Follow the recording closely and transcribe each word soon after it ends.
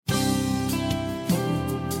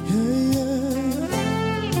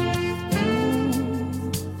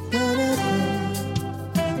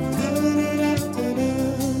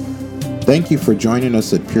Thank you for joining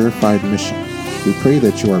us at Purified Mission. We pray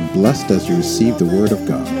that you are blessed as you receive the Word of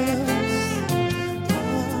God.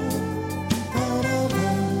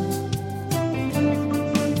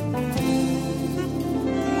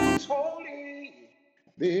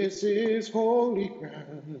 This is holy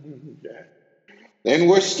ground, and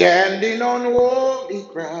we're standing on holy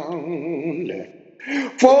ground.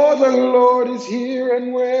 For the Lord is here,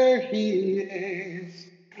 and where He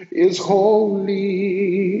is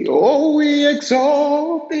holy. Oh, we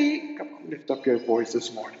exalt Thee. Come on, lift up your voice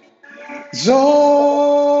this morning.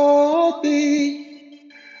 Exalt Thee,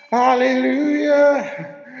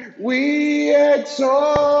 hallelujah. We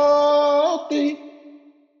exalt Thee.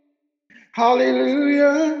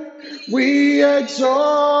 Hallelujah. We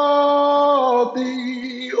exalt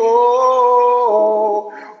Thee,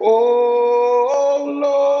 oh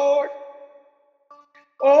Lord,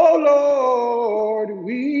 oh Lord,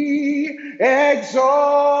 we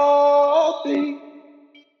exalt Thee.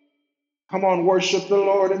 Come on, worship the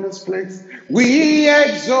Lord in this place. We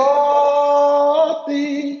exalt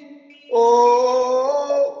Thee,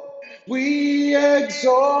 oh, we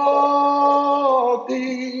exalt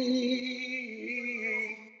Thee.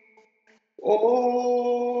 Oh,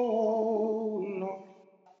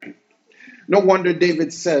 Lord. No wonder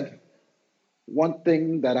David said, one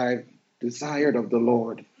thing that I've desired of the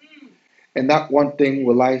Lord, and that one thing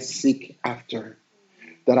will I seek after,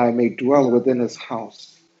 that I may dwell within his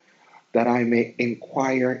house, that I may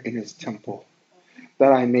inquire in his temple,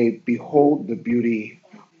 that I may behold the beauty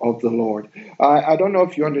of the Lord. I don't know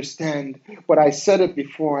if you understand, but I said it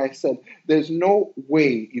before. I said, there's no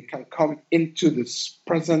way you can come into this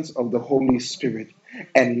presence of the Holy Spirit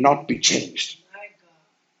and not be changed.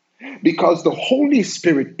 Because the Holy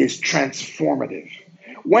Spirit is transformative.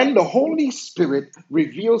 When the Holy Spirit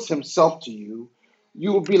reveals himself to you,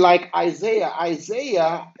 you will be like Isaiah.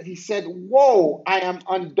 Isaiah, he said, "Woe, I am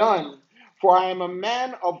undone, for I am a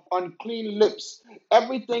man of unclean lips.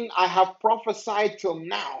 Everything I have prophesied till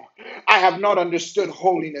now, I have not understood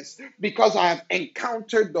holiness, because I have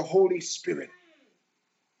encountered the Holy Spirit."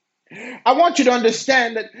 I want you to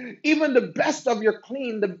understand that even the best of your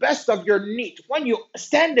clean, the best of your neat, when you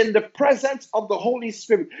stand in the presence of the Holy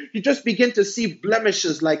Spirit, you just begin to see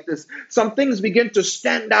blemishes like this. Some things begin to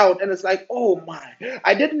stand out, and it's like, oh my,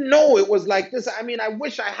 I didn't know it was like this. I mean, I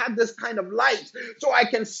wish I had this kind of light so I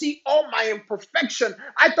can see all my imperfection.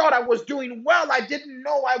 I thought I was doing well. I didn't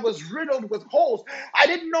know I was riddled with holes. I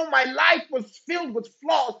didn't know my life was filled with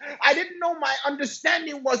flaws. I didn't know my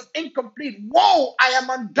understanding was incomplete. Whoa, I am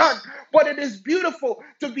undone. But it is beautiful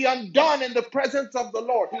to be undone in the presence of the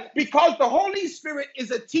Lord, because the Holy Spirit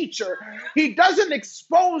is a teacher. He doesn't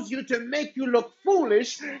expose you to make you look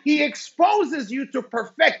foolish. He exposes you to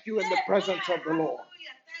perfect you in the presence of the Lord.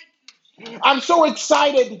 I'm so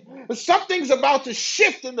excited. Something's about to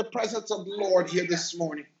shift in the presence of the Lord here this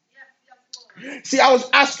morning. See, I was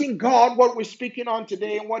asking God what we're speaking on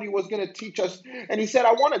today and what he was going to teach us. And he said,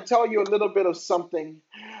 I want to tell you a little bit of something.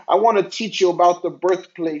 I want to teach you about the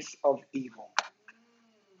birthplace of evil.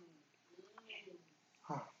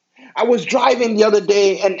 I was driving the other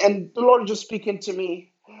day, and the Lord was just speaking to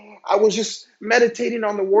me. I was just meditating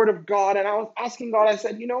on the word of God, and I was asking God, I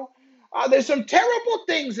said, there's some terrible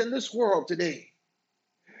things in this world today.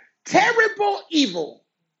 Terrible evil.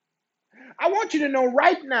 I want you to know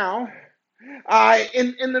right now,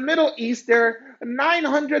 in the Middle East, there are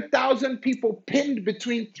 900,000 people pinned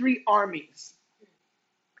between three armies.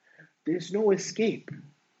 There's no escape,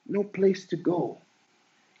 no place to go.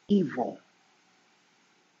 Evil.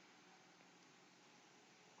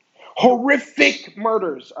 Horrific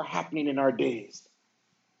murders are happening in our days.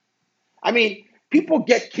 I mean, people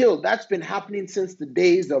get killed. That's been happening since the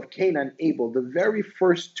days of Cain and Abel, the very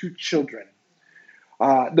first two children.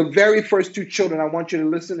 I want you to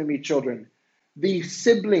listen to me, children. The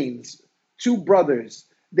siblings, two brothers,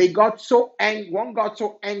 they got so angry. One got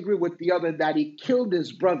so angry with the other that he killed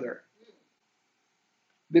his brother.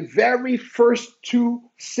 The very first two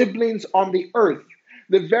siblings on the earth,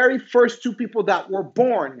 the very first two people that were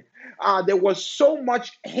born, there was so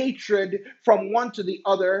much hatred from one to the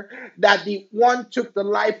other that the one took the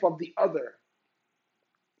life of the other.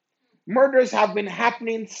 Murders have been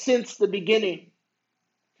happening since the beginning.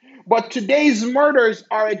 But today's murders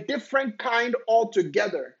are a different kind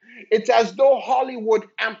altogether. It's as though Hollywood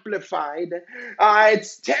amplified.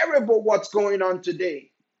 It's terrible what's going on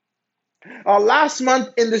today. Last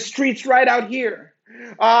month in the streets right out here,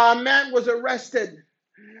 a man was arrested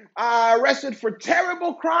for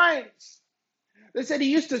terrible crimes. They said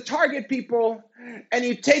he used to target people and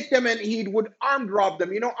he'd take them and he would armed rob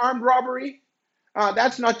them. You know armed robbery?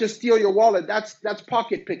 That's not to steal your wallet. That's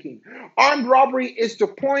pocket picking. Armed robbery is to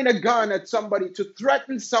point a gun at somebody, to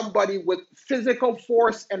threaten somebody with physical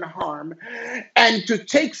force and harm, and to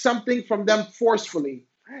take something from them forcefully.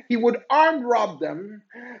 He would armed rob them,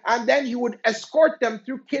 and then he would escort them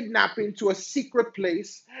through kidnapping to a secret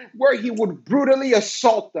place where he would brutally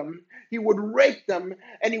assault them. He would rape them,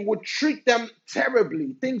 and he would treat them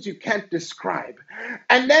terribly, things you can't describe.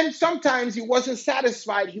 And then sometimes he wasn't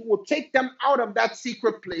satisfied. He would take them out of that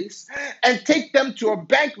secret place and take them to a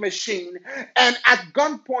bank machine and at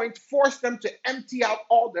gunpoint force them to empty out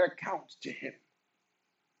all their accounts to him.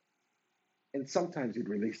 And sometimes he'd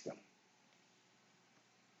release them.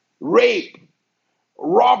 Rape,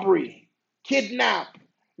 robbery, kidnap,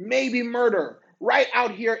 maybe murder, right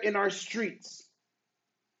out here in our streets.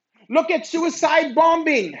 Look at suicide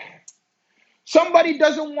bombing. Somebody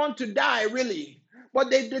doesn't want to die, really,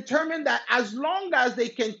 but they determine that as long as they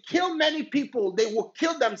can kill many people, they will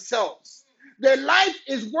kill themselves. Their life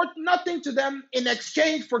is worth nothing to them in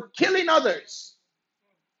exchange for killing others.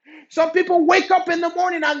 Some people wake up in the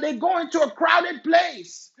morning and they go into a crowded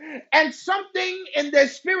place, and something in their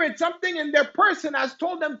spirit, something in their person has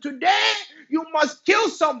told them, today you must kill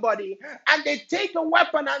somebody. And they take a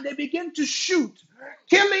weapon and they begin to shoot,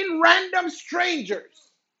 killing random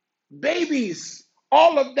strangers, babies,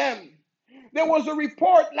 all of them. There was a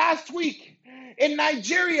report last week in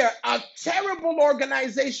Nigeria, a terrible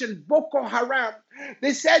organization, Boko Haram.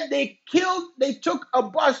 They said they took a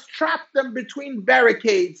bus, trapped them between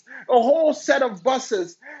barricades, a whole set of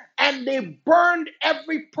buses, and they burned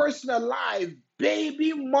every person alive,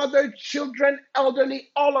 baby, mother, children, elderly,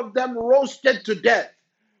 all of them roasted to death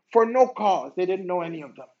for no cause. They didn't know any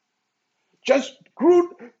of them. Just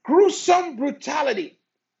gruesome brutality.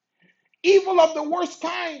 Evil of the worst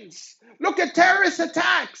kinds. Look at terrorist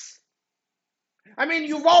attacks. I mean,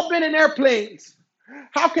 you've all been in airplanes.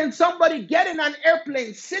 How can somebody get in an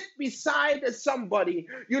airplane, sit beside somebody?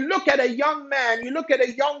 You look at a young man, you look at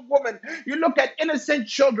a young woman, you look at innocent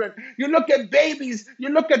children, you look at babies, you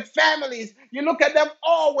look at families, you look at them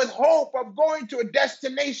all with hope of going to a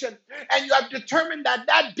destination, and you have determined that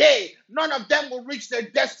that day, none of them will reach their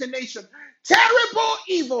destination. Terrible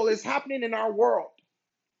evil is happening in our world.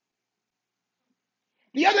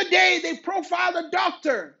 The other day, they profiled a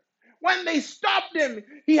doctor. When they stopped him,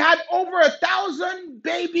 he had over 1,000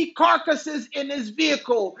 baby carcasses in his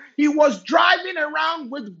vehicle. He was driving around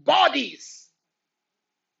with bodies.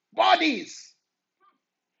 Bodies.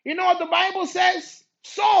 You know what the Bible says?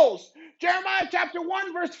 Souls. Jeremiah chapter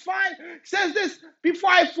 1 verse 5 says this: before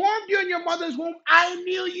I formed you in your mother's womb, I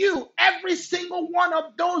knew you. Every single one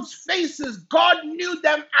of those faces, God knew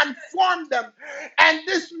them and formed them. And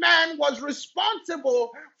this man was responsible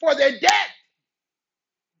for their death.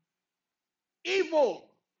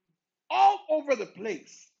 Evil all over the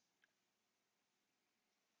place.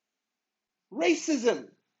 Racism.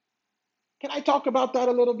 Can I talk about that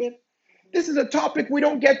a little bit? This is a topic we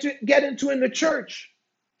don't get into in the church.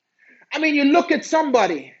 I mean, you look at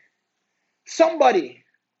somebody,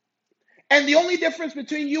 and the only difference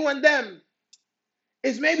between you and them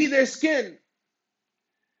is maybe their skin,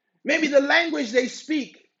 maybe the language they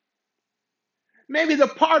speak, maybe the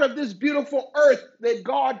part of this beautiful earth that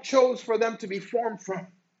God chose for them to be formed from.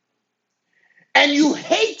 And you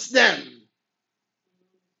hate them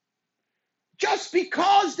just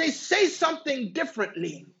because they say something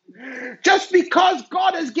differently. Just because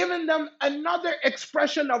God has given them another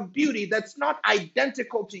expression of beauty that's not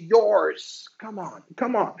identical to yours. Come on.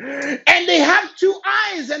 And they have two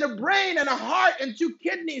eyes and a brain and a heart and two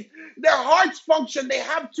kidneys. Their hearts function. They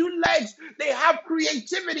have two legs. They have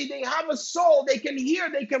creativity. They have a soul. They can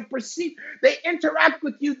hear. They can perceive. They interact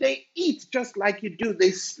with you. They eat just like you do.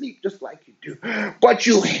 They sleep just like you do. But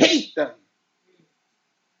you hate them.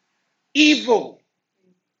 Evil.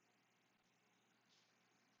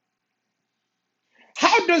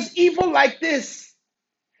 How does evil like this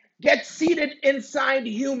get seated inside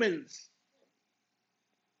humans?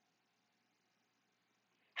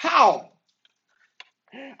 How?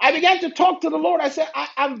 I began to talk to the Lord. I said,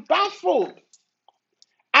 I'm baffled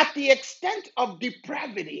at the extent of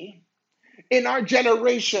depravity in our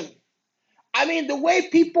generation. I mean, the way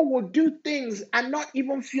people will do things and not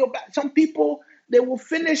even feel bad. Some people, they will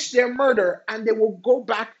finish their murder and they will go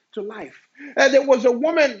back to life. There was a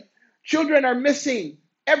woman, children are missing.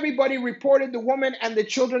 Everybody reported the woman and the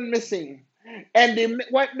children missing. And they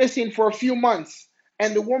went missing for a few months.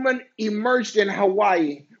 And the woman emerged in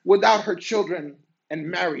Hawaii without her children and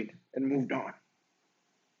married and moved on.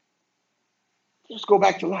 Just go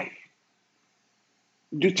back to life.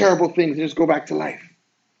 Do terrible things and just go back to life.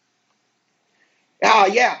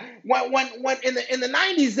 Yeah. When in the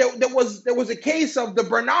 90s there was a case of the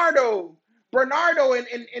Bernardo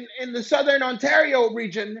in the southern Ontario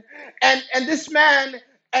region, and this man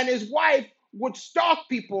and his wife would stalk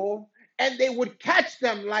people, and they would catch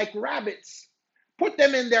them like rabbits, put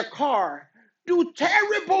them in their car, do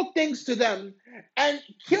terrible things to them, and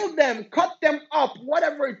kill them, cut them up,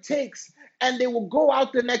 whatever it takes, and they will go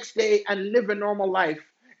out the next day and live a normal life,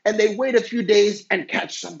 and they wait a few days and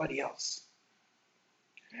catch somebody else.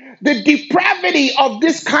 The depravity of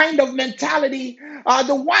this kind of mentality,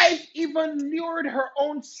 the wife even lured her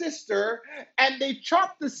own sister, and they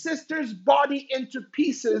chopped the sister's body into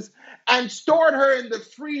pieces and stored her in the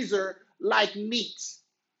freezer like meat.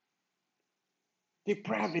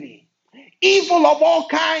 Depravity, evil of all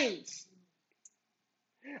kinds.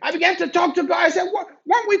 I began to talk to God. I said,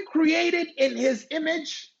 weren't we created in his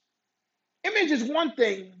image? Image is one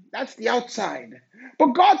thing, that's the outside.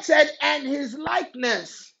 But God said, and his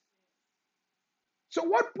likeness. So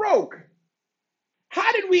what broke?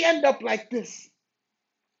 How did we end up like this?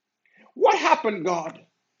 What happened, God?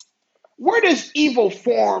 Where does evil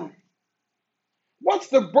form? What's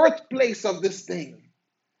the birthplace of this thing?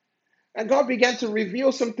 And God began to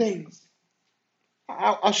reveal some things.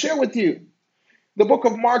 I'll share with you the book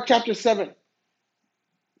of Mark, chapter 7.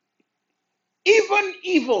 Even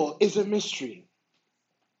evil is a mystery.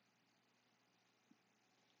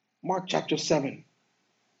 Mark chapter 7,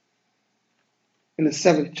 in the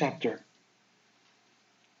 7th chapter.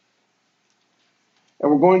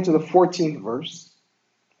 And we're going to the 14th verse.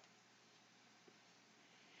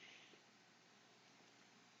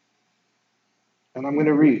 And I'm going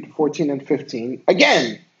to read 14 and 15.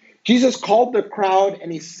 Again, Jesus called the crowd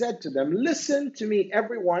and he said to them, listen to me,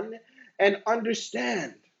 everyone, and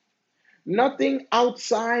understand. Nothing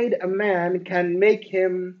outside a man can make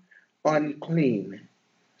him unclean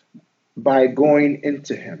by going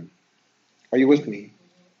into him. Are you with me?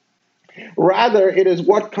 Rather, it is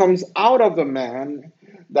what comes out of a man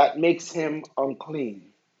that makes him unclean.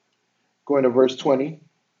 Going to verse 20.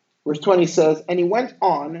 Verse 20 says, and he went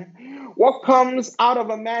on, what comes out of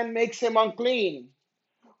a man makes him unclean.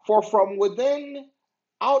 For from within,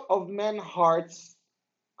 out of men's hearts,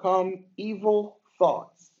 come evil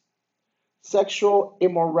thoughts, sexual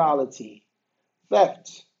immorality,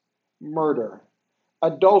 theft, murder,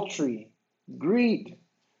 adultery, greed,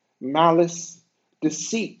 malice,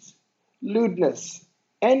 deceit, lewdness,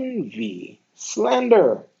 envy,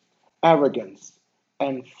 slander, arrogance,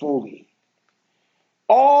 and folly.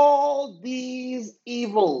 All these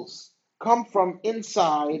evils come from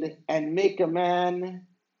inside and make a man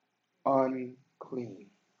unclean.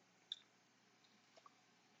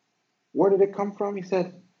 Where did it come from? He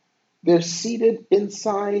said, they're seated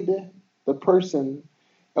inside the person,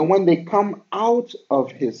 and when they come out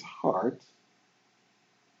of his heart,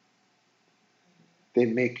 they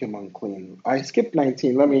make him unclean. I skipped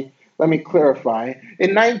 19. Let me clarify.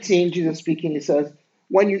 In 19, Jesus speaking, he says,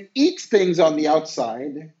 when you eat things on the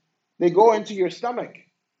outside, they go into your stomach,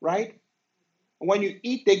 right? When you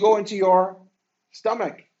eat, they go into your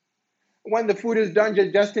stomach. When the food is done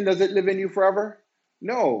digesting, does it live in you forever?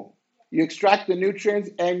 No. You extract the nutrients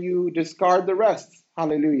and you discard the rest.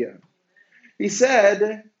 Hallelujah. He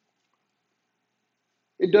said,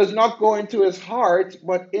 it does not go into his heart,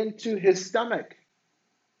 but into his stomach.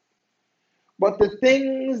 But the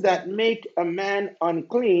things that make a man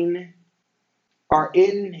unclean are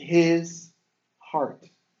in his heart.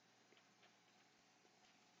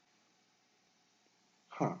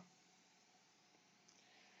 Huh.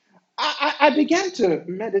 I began to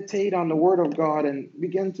meditate on the Word of God and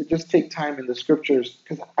began to just take time in the scriptures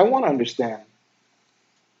because I want to understand.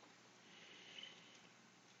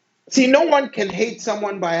 See, no one can hate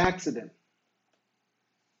someone by accident.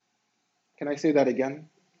 Can I say that again?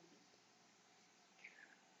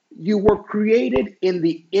 You were created in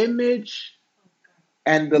the image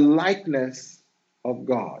and the likeness of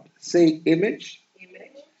God. Say image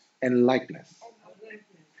and likeness.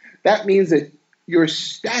 That means that your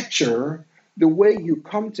stature, the way you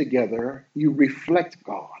come together, you reflect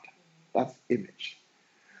God. That's image.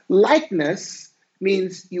 Likeness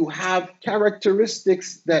means you have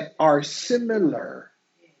characteristics that are similar.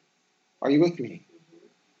 Are you with me?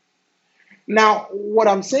 Now, what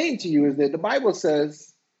I'm saying to you is that the Bible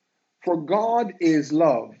says, for God is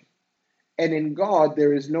love, and in God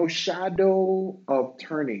there is no shadow of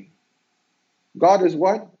turning. God is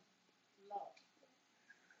what?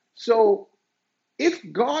 So, if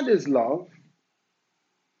God is love,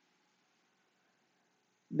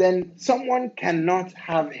 then someone cannot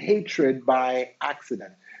have hatred by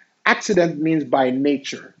accident. Accident means by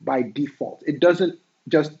nature, by default. It doesn't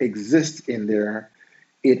just exists in there.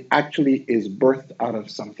 It actually is birthed out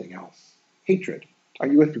of something else. Hatred. Are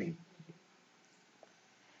you with me?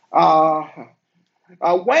 Uh,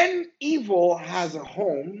 when evil has a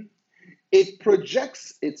home, it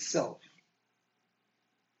projects itself.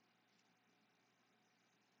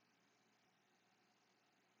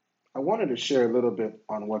 I wanted to share a little bit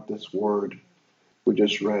on what this word we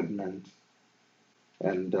just read meant.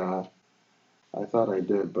 And I thought I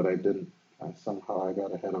did, but I didn't. Somehow I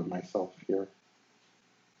got ahead of myself here.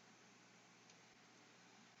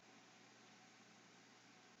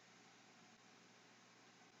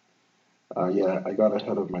 Yeah, I got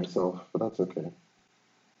ahead of myself, but that's okay.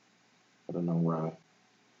 I don't know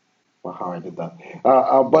how I did that.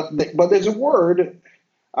 But there's a word.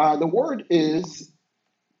 The word is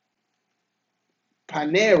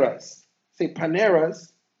paneras. Say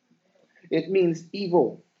paneras. It means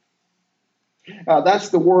evil. That's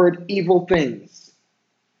the word evil things.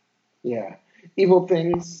 Yeah, evil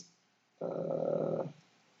things. Uh,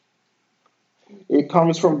 it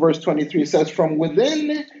comes from verse 23. It says, "From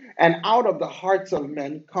within and out of the hearts of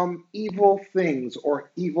men come evil things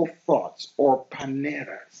or evil thoughts or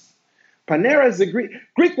paneras." Panera is the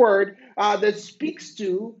Greek word that speaks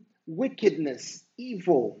to wickedness,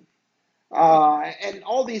 evil, and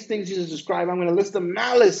all these things Jesus described. I'm going to list them: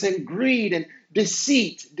 malice and greed and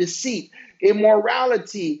deceit,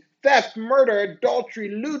 immorality, theft, murder, adultery,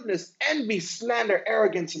 lewdness, envy, slander,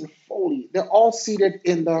 arrogance, and folly. They're all seated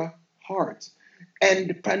in the heart.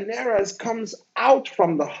 And paneras comes out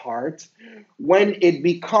from the heart when it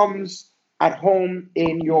becomes at home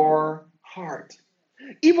in your heart.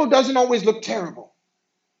 Evil doesn't always look terrible.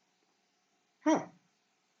 Huh.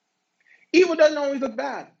 Evil doesn't always look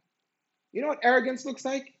bad. You know what arrogance looks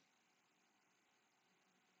like?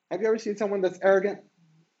 Have you ever seen someone that's arrogant?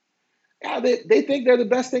 Yeah, they think they're the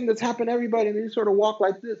best thing that's happened to everybody, and they sort of walk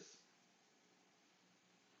like this.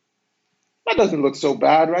 That doesn't look so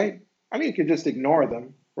bad, right? I mean, you can just ignore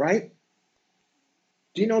them, right?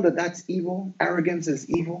 Do you know that that's evil? Arrogance is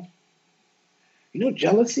evil. You know,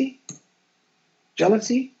 jealousy?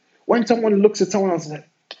 Jealousy? When someone looks at someone else and says,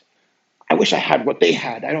 I wish I had what they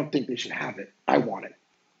had. I don't think they should have it. I want it.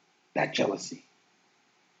 That jealousy.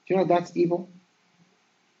 Do you know that's evil?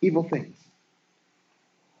 Evil things.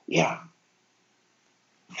 Yeah.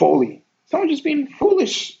 Folly. Someone just being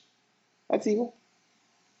foolish. That's evil.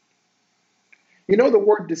 You know the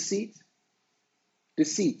word deceit?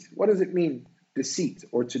 Deceit. What does it mean? Deceit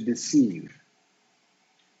or to deceive.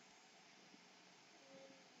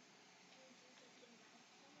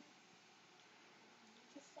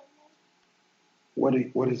 What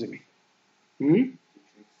does it mean? Hmm?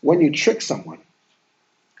 When you trick someone.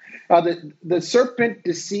 The serpent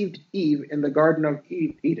deceived Eve in the Garden of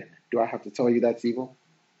Eden. Do I have to tell you that's evil?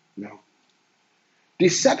 No.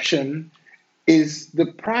 Deception is the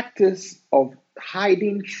practice of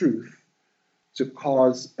hiding truth to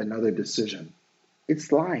cause another decision.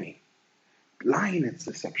 It's lying. Lying is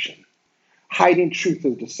deception. Hiding truth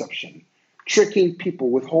is deception. Tricking people,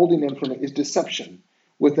 withholding information is deception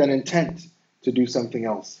with an intent to do something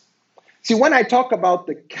else. See, when I talk about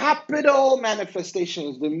the capital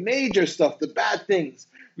manifestations, the major stuff, the bad things,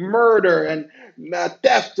 murder and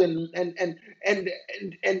theft and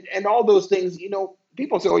all those things,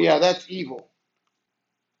 people say, "Oh yeah, that's evil,"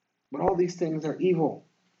 but all these things are evil.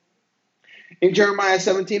 In Jeremiah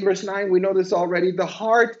 17, verse 9, we know this already. The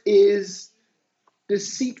heart is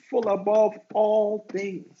deceitful above all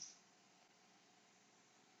things.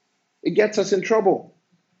 It gets us in trouble.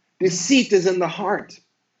 Deceit is in the heart.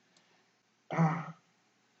 And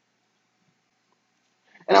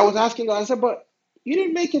I was asking God, I said, but you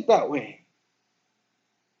didn't make it that way.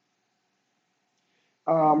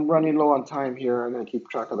 I'm running low on time here. I'm going to keep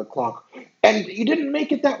track of the clock. And you didn't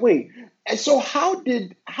make it that way. And so how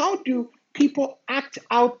do people act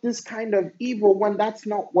out this kind of evil when that's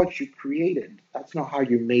not what you created? That's not how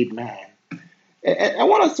you made man. And I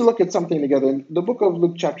want us to look at something together. In the book of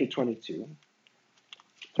Luke chapter 22.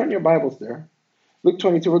 Turn your Bibles there. Luke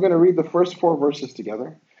 22, we're going to read the first 4 verses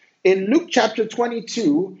together. In Luke chapter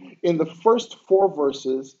 22, in the first 4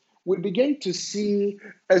 verses, we begin to see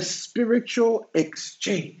a spiritual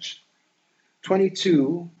exchange.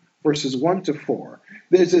 22, verses 1 to 4.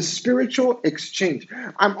 There's a spiritual exchange.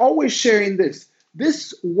 I'm always sharing this.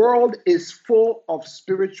 This world is full of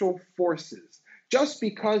spiritual forces. Just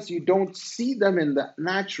because you don't see them in the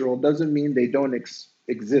natural doesn't mean they don't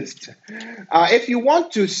exist. If you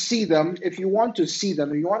want to see them, if you want to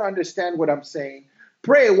understand what I'm saying,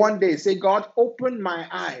 pray one day. Say, God, open my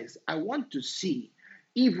eyes. I want to see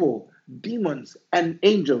evil, demons, and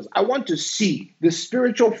angels. I want to see the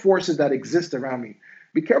spiritual forces that exist around me.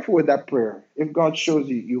 Be careful with that prayer. If God shows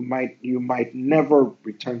you, you might never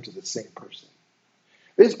return to the same person.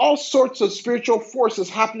 There's all sorts of spiritual forces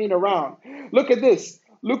happening around. Look at this.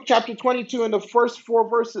 Luke chapter 22 in the first 4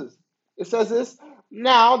 verses. It says this,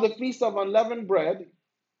 now the feast of unleavened bread,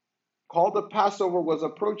 called the Passover, was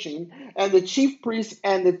approaching, and the chief priests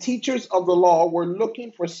and the teachers of the law were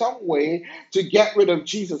looking for some way to get rid of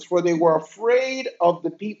Jesus, for they were afraid of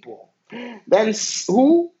the people. Then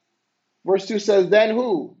who? Verse 2 says, then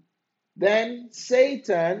who? Then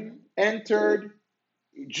Satan entered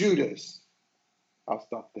Judas. I'll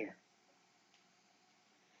stop there.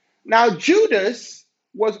 Now, Judas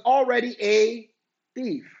was already a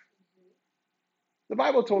thief. The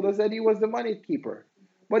Bible told us that he was the money keeper,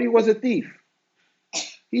 but he was a thief.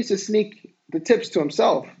 He used to sneak the tips to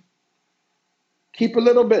himself, keep a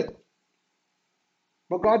little bit.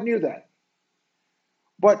 But God knew that.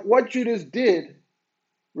 But what Judas did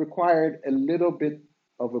required a little bit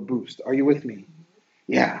of a boost. Are you with me?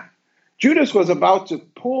 Yeah. Judas was about to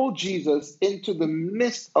pull Jesus into the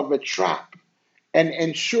midst of a trap and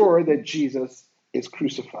ensure that Jesus is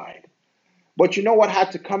crucified. But you know what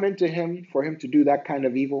had to come into him for him to do that kind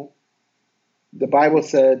of evil? The Bible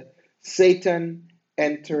said, Satan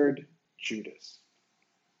entered Judas.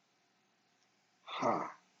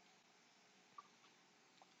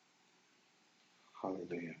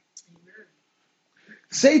 Hallelujah.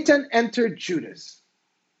 Satan entered Judas.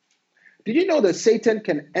 Did you know that Satan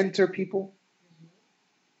can enter people?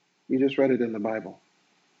 You just read it in the Bible.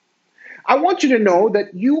 I want you to know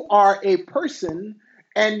that you are a person,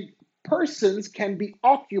 and persons can be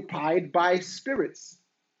occupied by spirits.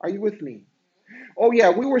 Are you with me? Oh yeah,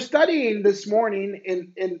 we were studying this morning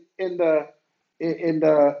in the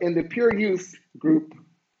Pure Youth group.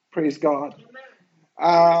 Praise God.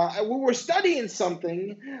 We were studying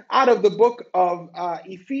something out of the book of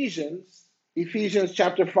Ephesians. Ephesians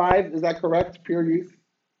chapter 5. Is that correct? Pure Youth.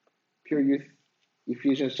 Pure Youth.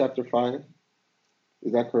 Ephesians chapter 5.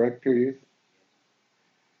 Is that correct? Pure Youth.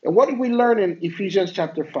 And what did we learn in Ephesians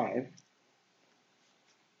chapter 5?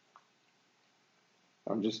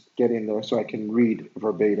 I'm just getting there so I can read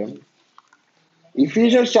verbatim.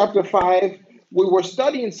 Ephesians chapter 5, we were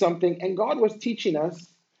studying something, and God was teaching us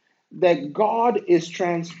that God is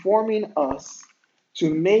transforming us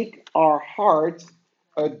to make our heart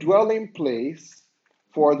a dwelling place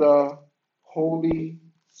for the Holy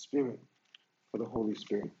Spirit. For the Holy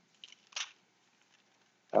Spirit.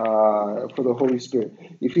 For the Holy Spirit.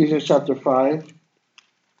 Ephesians chapter 5.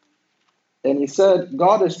 And he said,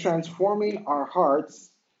 God is transforming our hearts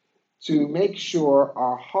to make sure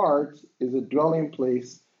our heart is a dwelling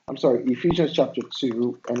place. I'm sorry, Ephesians chapter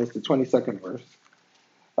 2, and it's the 22nd verse.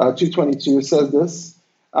 2:22, it says this,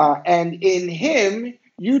 and in him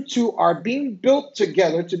you two are being built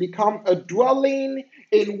together to become a dwelling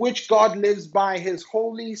in which God lives by his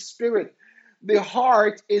Holy Spirit. The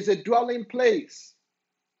heart is a dwelling place.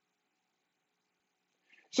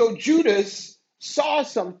 So Judas saw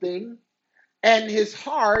something, and his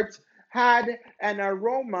heart had an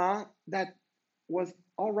aroma that was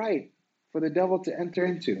all right for the devil to enter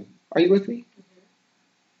into. Are you with me?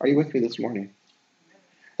 Are you with me this morning?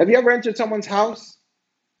 Have you ever entered someone's house?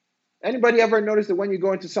 Anybody ever notice that when you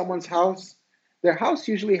go into someone's house, their house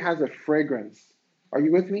usually has a fragrance? Are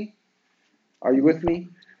you with me? Are you with me?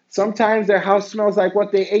 Sometimes their house smells like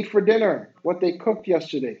what they ate for dinner, what they cooked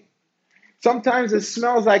yesterday. Sometimes it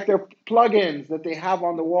smells like their plugins that they have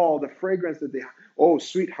on the wall, the fragrance that they have. Oh,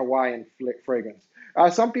 sweet Hawaiian fragrance.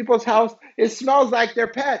 Some people's house, it smells like their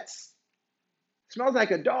pets. It smells like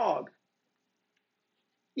a dog.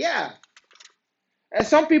 Yeah. And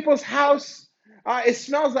some people's house, it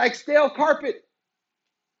smells like stale carpet.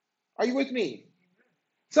 Are you with me?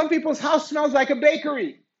 Some people's house smells like a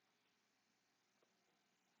bakery.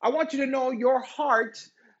 I want you to know your heart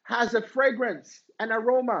has a fragrance, an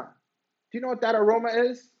aroma. Do you know what that aroma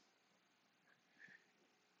is?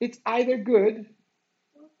 It's either good.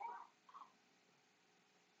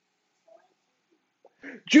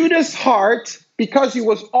 Judas' heart, because he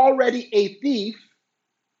was already a thief,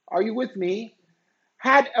 are you with me,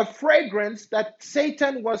 had a fragrance that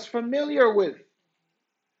Satan was familiar with.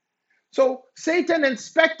 So Satan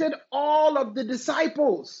inspected all of the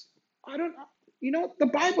disciples. The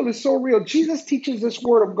Bible is so real. Jesus teaches this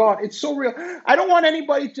word of God. It's so real. I don't want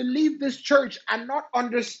anybody to leave this church and not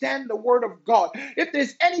understand the word of God. If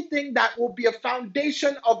there's anything that will be a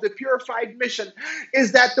foundation of the purified mission,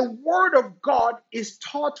 is that the word of God is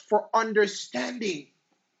taught for understanding.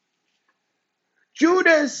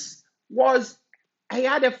 Judas he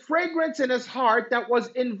had a fragrance in his heart that was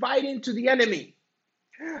inviting to the enemy.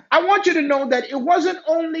 I want you to know that it wasn't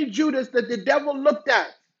only Judas that the devil looked at.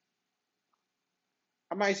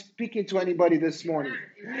 Am I speaking to anybody this morning?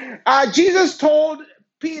 Jesus told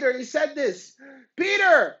Peter, he said this,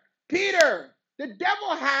 Peter, Peter, the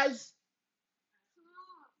devil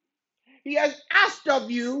he has asked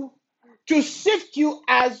of you to sift you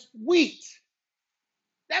as wheat.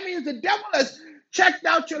 That means the devil has checked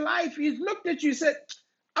out your life. He's looked at you, said,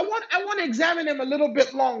 I want to examine him a little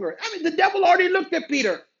bit longer. I mean, the devil already looked at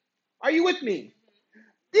Peter. Are you with me?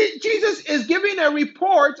 Jesus is giving a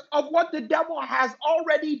report of what the devil has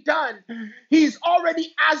already done. He's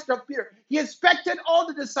already asked of Peter. He inspected all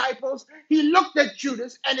the disciples. He looked at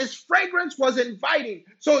Judas, and his fragrance was inviting.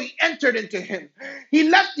 So he entered into him. He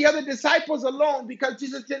left the other disciples alone because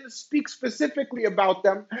Jesus didn't speak specifically about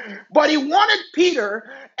them. But he wanted Peter,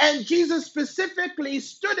 and Jesus specifically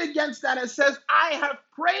stood against that and says, I have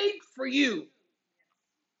prayed for you.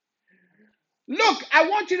 Look, I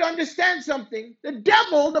want you to understand something. The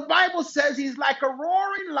devil, the Bible says, he's like a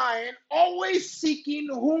roaring lion, always seeking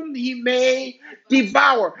whom he may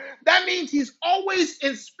devour. That means he's always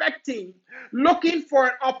inspecting, looking for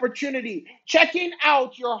an opportunity, checking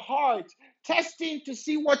out your heart, testing to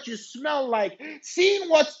see what you smell like, seeing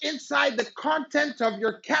what's inside the content of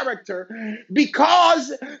your character,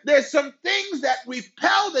 because there's some things that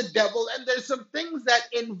repel the devil and there's some things that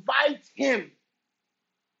invite him.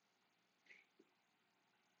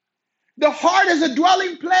 The heart is a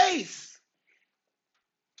dwelling place.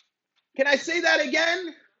 Can I say that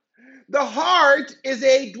again? The heart is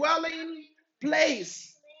a dwelling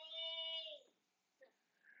place.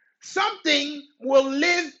 Something will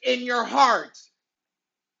live in your heart.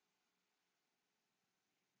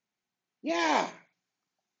 Yeah.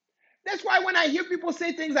 That's why when I hear people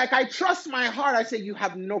say things like, I trust my heart, I say, you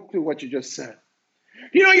have no clue what you just said.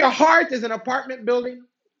 You know, your heart is an apartment building.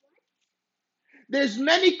 There's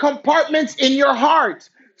many compartments in your heart.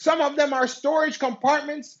 Some of them are storage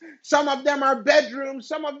compartments. Some of them are bedrooms.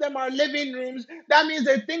 Some of them are living rooms. That means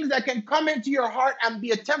there are things that can come into your heart and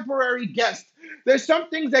be a temporary guest. There's some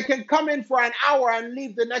things that can come in for an hour and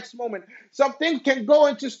leave the next moment. Some things can go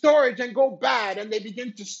into storage and go bad and they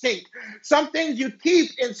begin to stink. Some things you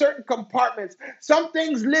keep in certain compartments. Some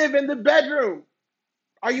things live in the bedroom.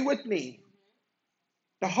 Are you with me?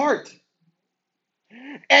 The heart.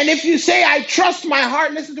 And if you say, I trust my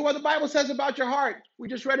heart, listen to what the Bible says about your heart. We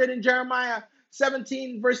just read it in Jeremiah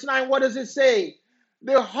 17, verse 9. What does it say?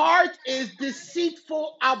 The heart is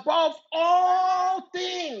deceitful above all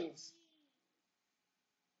things.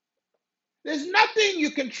 There's nothing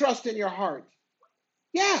you can trust in your heart.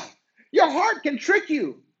 Yeah, your heart can trick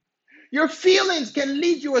you. Your feelings can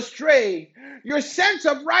lead you astray. Your sense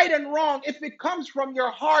of right and wrong, if it comes from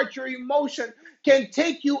your heart, your emotion, can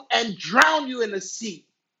take you and drown you in the sea.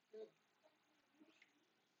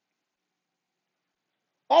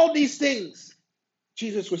 All these things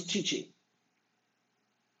Jesus was teaching.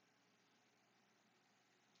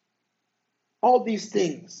 All these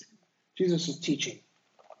things Jesus was teaching.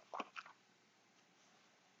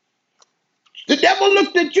 The devil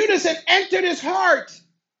looked at Judas and entered his heart.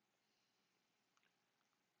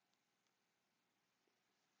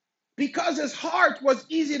 Because his heart was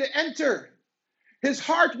easy to enter. His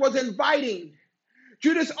heart was inviting.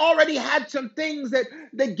 Judas already had some things that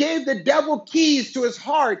gave the devil keys to his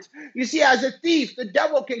heart. You see, as a thief, the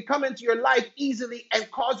devil can come into your life easily and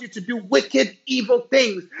cause you to do wicked, evil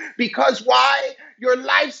things. Because why? Your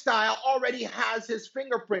lifestyle already has his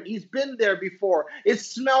fingerprint. He's been there before. It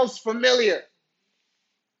smells familiar.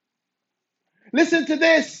 Listen to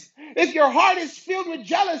this. If your heart is filled with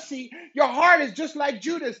jealousy, your heart is just like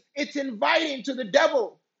Judas. It's inviting to the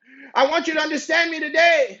devil. I want you to understand me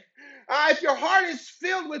today. If your heart is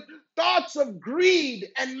filled with thoughts of greed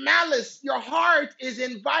and malice, your heart is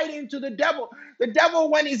inviting to the devil. The devil,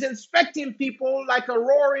 when he's inspecting people like a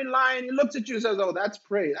roaring lion, he looks at you and says, oh, that's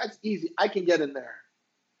prey. That's easy. I can get in there.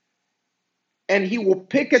 And he will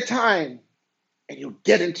pick a time and he'll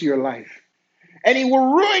get into your life. And he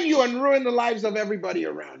will ruin you and ruin the lives of everybody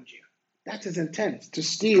around you. That's his intent, to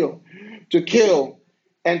steal, to kill,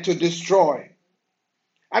 and to destroy.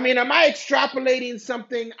 I mean, am I extrapolating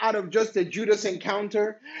something out of just a Judas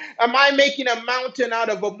encounter? Am I making a mountain out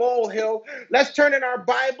of a molehill? Let's turn in our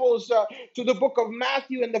Bibles to the book of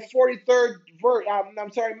Matthew in the 43rd verse.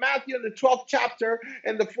 Matthew in the 12th chapter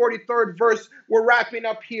and the 43rd verse. We're wrapping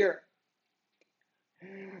up here.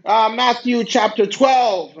 Matthew chapter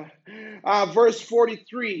 12, verse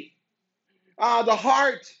 43. The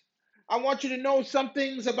heart. I want you to know some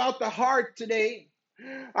things about the heart today.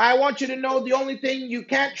 I want you to know the only thing you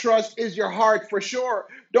can't trust is your heart, for sure.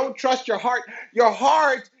 Don't trust your heart. Your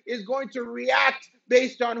heart is going to react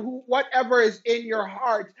based on whatever is in your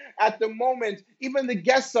heart at the moment. Even the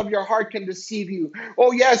guests of your heart can deceive you.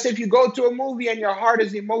 Oh, yes, if you go to a movie and your heart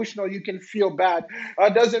is emotional, you can feel bad.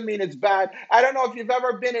 Doesn't mean it's bad. I don't know if you've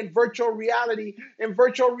ever been in virtual reality. In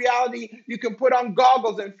virtual reality, you can put on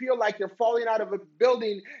goggles and feel like you're falling out of a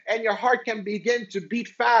building, and your heart can begin to beat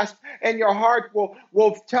fast, and your heart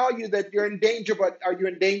will tell you that you're in danger. But are you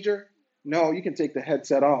in danger? No, you can take the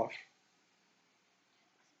headset off.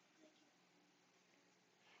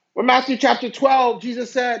 Well, Matthew chapter 12,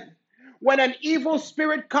 Jesus said, when an evil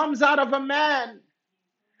spirit comes out of a man,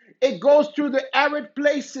 it goes through the arid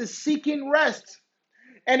places seeking rest,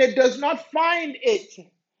 and it does not find it.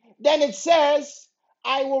 Then it says,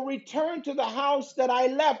 I will return to the house that I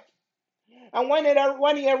left. And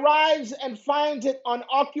when he arrives and finds it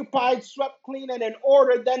unoccupied, swept clean, and in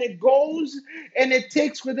order, then it goes and it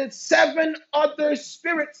takes with it 7 other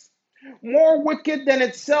spirits, more wicked than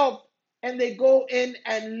itself, and they go in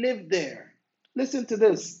and live there. Listen to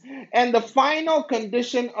this. And the final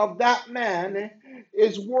condition of that man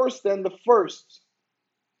is worse than the first.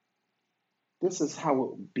 This is how it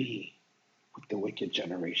will be with the wicked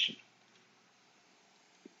generation.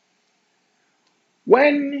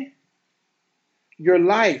 When your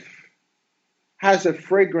life has a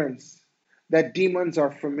fragrance that demons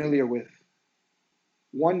are familiar with,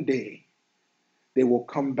 one day they will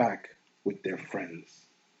come back with their friends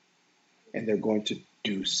and they're going to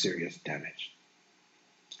do serious damage.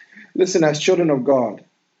 Listen, as children of God,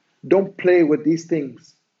 don't play with these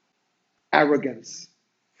things: arrogance,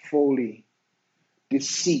 folly,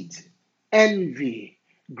 deceit, envy,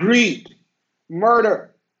 greed,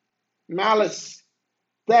 murder, malice,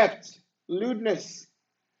 theft, lewdness.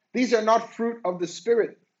 These are not fruit of the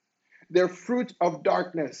Spirit. They're fruit of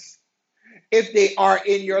darkness. If they are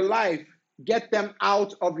in your life, get them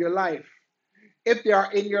out of your life. If they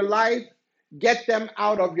are in your life, get them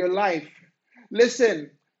out of your life.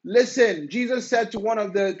 Listen. Jesus said to one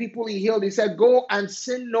of the people he healed, he said, go and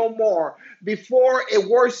sin no more before a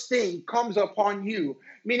worse thing comes upon you.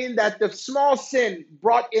 Meaning that the small sin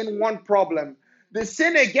brought in one problem. The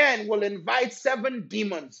sin again will invite 7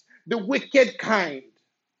 demons, the wicked kind.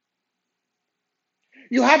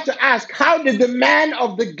 You have to ask, how did the man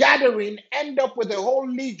of the gathering end up with a whole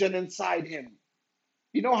legion inside him?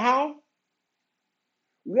 You know how?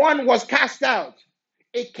 One was cast out.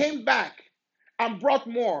 It came back and brought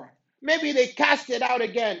more. Maybe they cast it out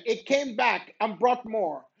again. It came back and brought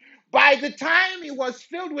more. By the time he was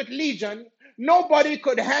filled with legion, nobody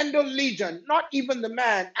could handle legion, not even the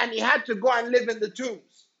man, and he had to go and live in the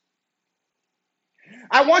tombs.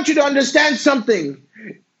 I want you to understand something.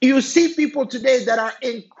 You see people today that are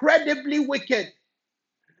incredibly wicked.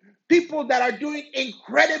 People that are doing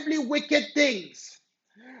incredibly wicked things.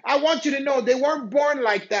 I want you to know they weren't born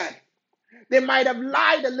like that. They might have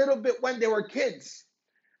lied a little bit when they were kids.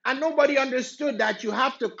 And nobody understood that you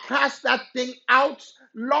have to cast that thing out,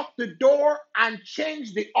 lock the door, and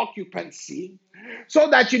change the occupancy so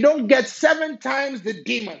that you don't get 7 times the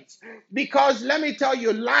demons. Because let me tell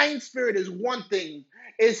you, lying spirit is one thing.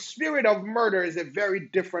 A spirit of murder is a very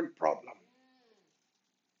different problem.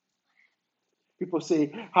 People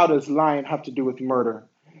say, how does lying have to do with murder?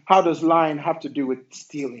 How does lying have to do with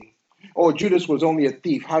stealing? Oh, Judas was only a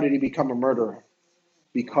thief. How did he become a murderer?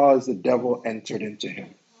 Because the devil entered into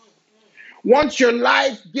him. Once your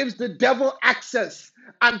life gives the devil access,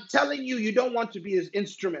 I'm telling you, you don't want to be his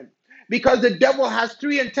instrument. Because the devil has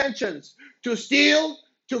 3 intentions: to steal,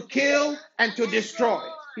 to kill, and to destroy.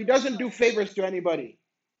 He doesn't do favors to anybody.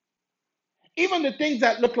 Even the things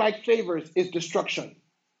that look like favors is destruction.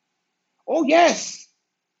 Oh, yes.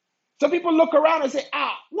 Some people look around and say,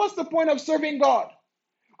 what's the point of serving God?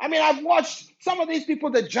 I mean, I've watched some of these people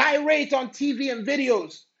that gyrate on TV and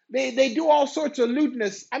videos. They do all sorts of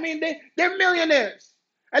lewdness. I mean, they're millionaires.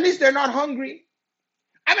 At least they're not hungry.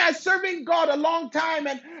 I mean, I'm serving God a long time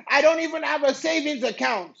and I don't even have a savings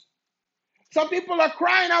account. Some people are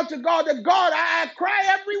crying out to God, I cry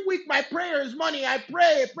every week. My prayer is money. I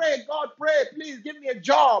pray, God, pray, please give me a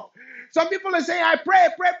job. Some people are saying, I pray,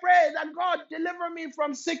 that God deliver me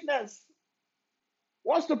from sickness.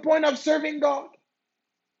 What's the point of serving God?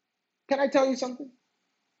 Can I tell you something?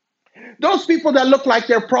 Those people that look like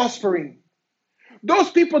they're prospering,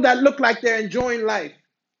 those people that look like they're enjoying life,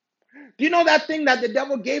 do you know that thing that the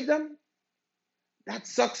devil gave them? That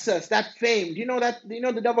success, that fame. Do you know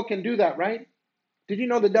the devil can do that, right? Did you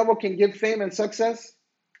know the devil can give fame and success?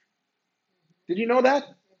 Did you know that?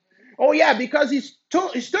 Oh yeah, because he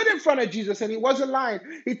stood in front of Jesus and he wasn't lying.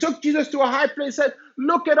 He took Jesus to a high place and said,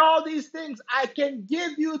 Look at all these things. I can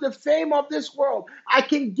give you the fame of this world. I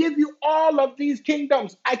can give you all of these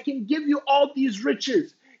kingdoms. I can give you all these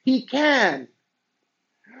riches. He can.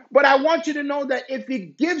 But I want you to know that if he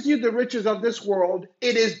gives you the riches of this world,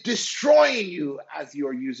 it is destroying you as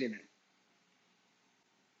you're using it.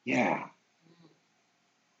 Yeah.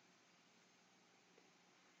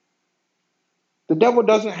 The devil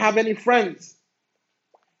doesn't have any friends.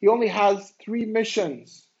 He only has three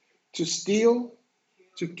missions: to steal,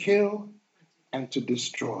 to kill, and to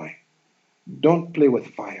destroy. Don't play with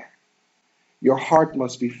fire. Your heart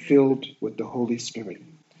must be filled with the Holy Spirit.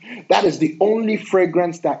 That is the only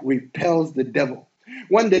fragrance that repels the devil.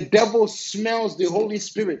 When the devil smells the Holy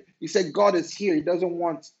Spirit, he said, God is here. He doesn't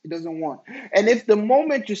want. And if the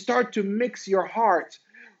moment you start to mix your heart,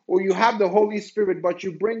 or you have the Holy Spirit, but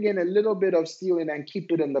you bring in a little bit of stealing and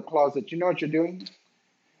keep it in the closet, you know what you're doing?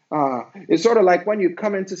 It's sort of like when you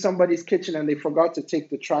come into somebody's kitchen and they forgot to take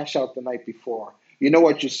the trash out the night before. You know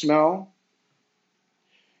what you smell?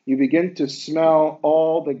 You begin to smell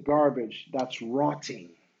all the garbage that's rotting.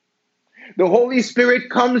 The Holy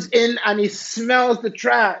Spirit comes in and he smells the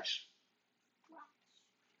trash.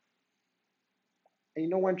 And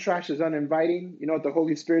you know when trash is uninviting, you know what the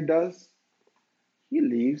Holy Spirit does? He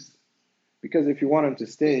leaves. Because if you want him to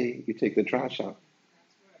stay, you take the trash out.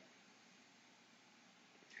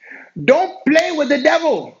 Don't play with the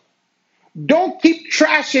devil. Don't keep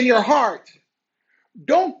trash in your heart.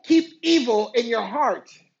 Don't keep evil in your heart.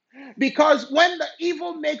 Because when the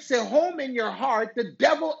evil makes a home in your heart, the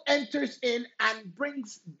devil enters in and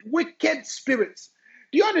brings wicked spirits.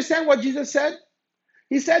 Do you understand what Jesus said?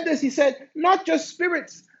 He said this. He said, not just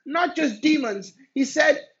spirits, not just demons. He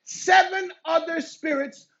said, 7 other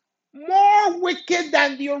spirits more wicked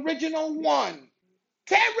than the original one.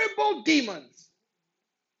 Terrible demons.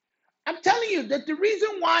 I'm telling you that the reason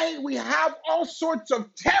why we have all sorts of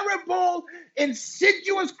terrible,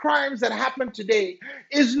 insidious crimes that happen today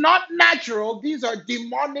is not natural. These are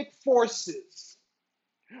demonic forces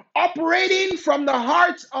operating from the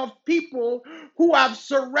hearts of people who have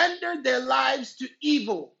surrendered their lives to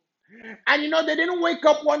evil. And you know, they didn't wake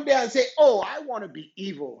up one day and say, oh, I want to be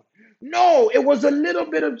evil. No, it was a little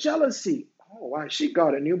bit of jealousy. Oh, wow, she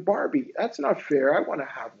got a new Barbie. That's not fair. I want to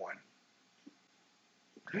have one.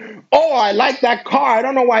 Oh, I like that car. I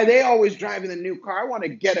don't know why they always driving the new car. I want to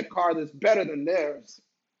get a car that's better than theirs.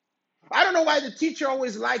 I don't know why the teacher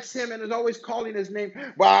always likes him and is always calling his name.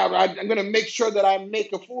 But I'm going to make sure that I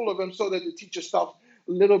make a fool of him so that the teacher stops.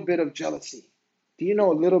 A little bit of jealousy. Do you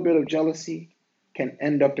know a little bit of jealousy can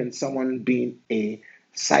end up in someone being a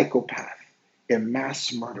psychopath, a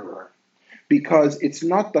mass murderer? Because it's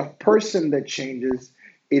not the person that changes,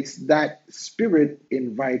 it's that spirit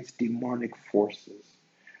invites demonic forces.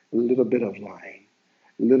 A little bit of lying,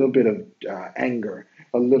 a little bit of anger,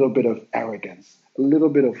 a little bit of arrogance, a little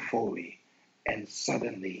bit of folly, and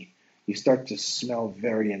suddenly you start to smell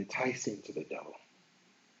very enticing to the devil.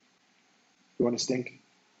 You want to stink?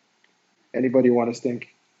 Anybody want to stink?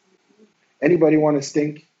 Anybody want to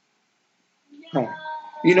stink? Huh.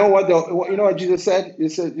 You know what? You know what Jesus said?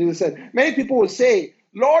 Jesus said, many people will say,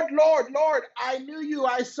 Lord, Lord, Lord, I knew you,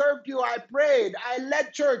 I served you, I prayed, I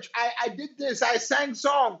led church, I did this, I sang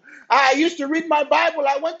song, I used to read my Bible,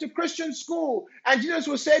 I went to Christian school. And Jesus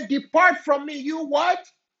will say, depart from me, you what?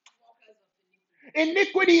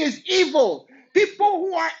 Iniquity is evil. People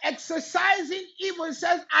who are exercising evil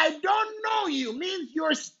says, I don't know you, means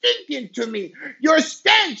you're stinking to me. Your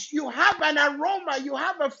stench, you have an aroma, you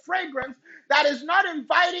have a fragrance that is not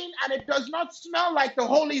inviting and it does not smell like the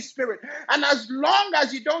Holy Spirit. And as long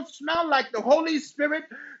as you don't smell like the Holy Spirit,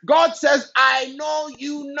 God says, I know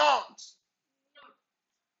you not.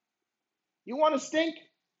 You want to stink?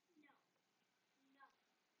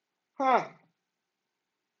 Huh?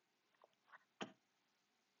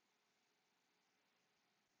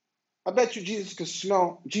 I bet you Jesus could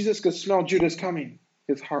smell Judas coming.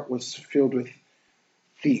 His heart was filled with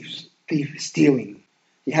stealing.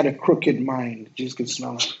 He had a crooked mind. Jesus could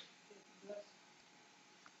smell it.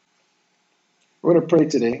 We're going to pray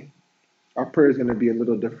today. Our prayer is going to be a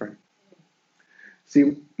little different.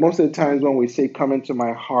 See, most of the times when we say, come into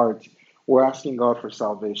my heart, we're asking God for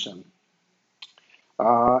salvation.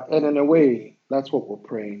 And in a way, that's what we're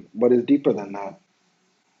praying. But it's deeper than that.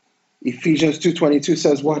 Ephesians 2:22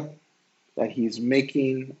 says what? That he's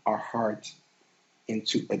making our heart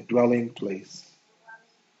into a dwelling place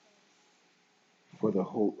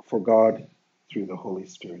for God through the Holy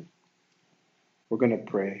Spirit. We're going to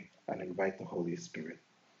pray and invite the Holy Spirit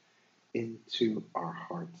into our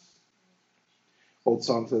hearts. Old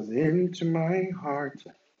song says, into my heart,